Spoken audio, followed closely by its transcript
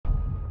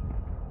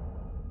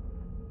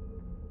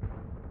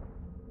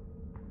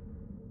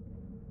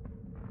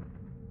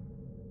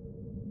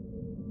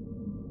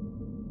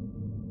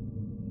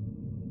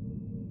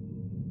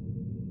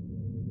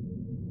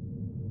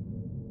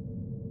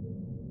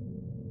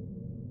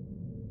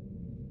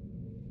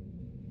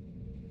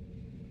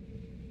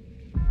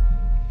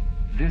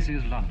This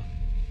is London.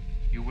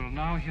 You will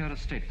now hear a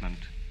statement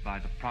by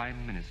the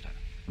Prime Minister.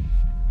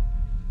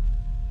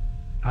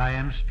 I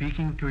am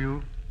speaking to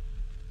you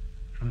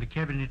from the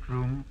Cabinet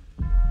Room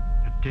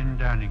at 10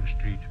 Downing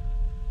Street.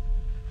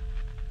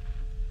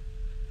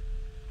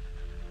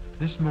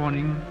 This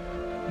morning,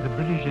 the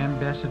British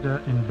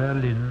ambassador in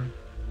Berlin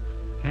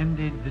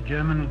handed the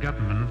German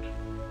government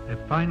a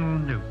final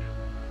note.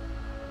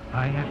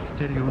 I have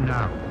to tell you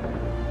now,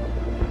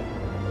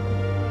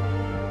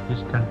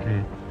 this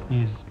country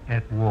is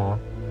at war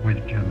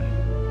with Germany.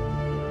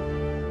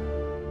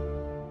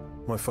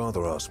 My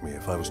father asked me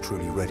if I was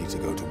truly ready to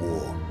go to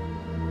war.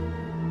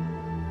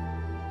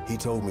 He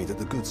told me that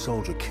the good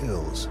soldier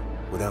kills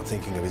without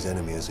thinking of his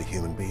enemy as a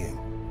human being.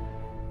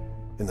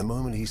 In the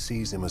moment he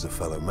sees him as a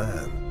fellow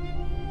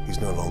man,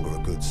 he's no longer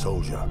a good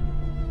soldier.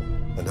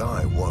 And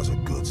I was a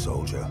good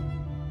soldier.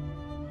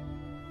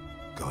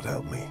 God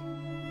help me.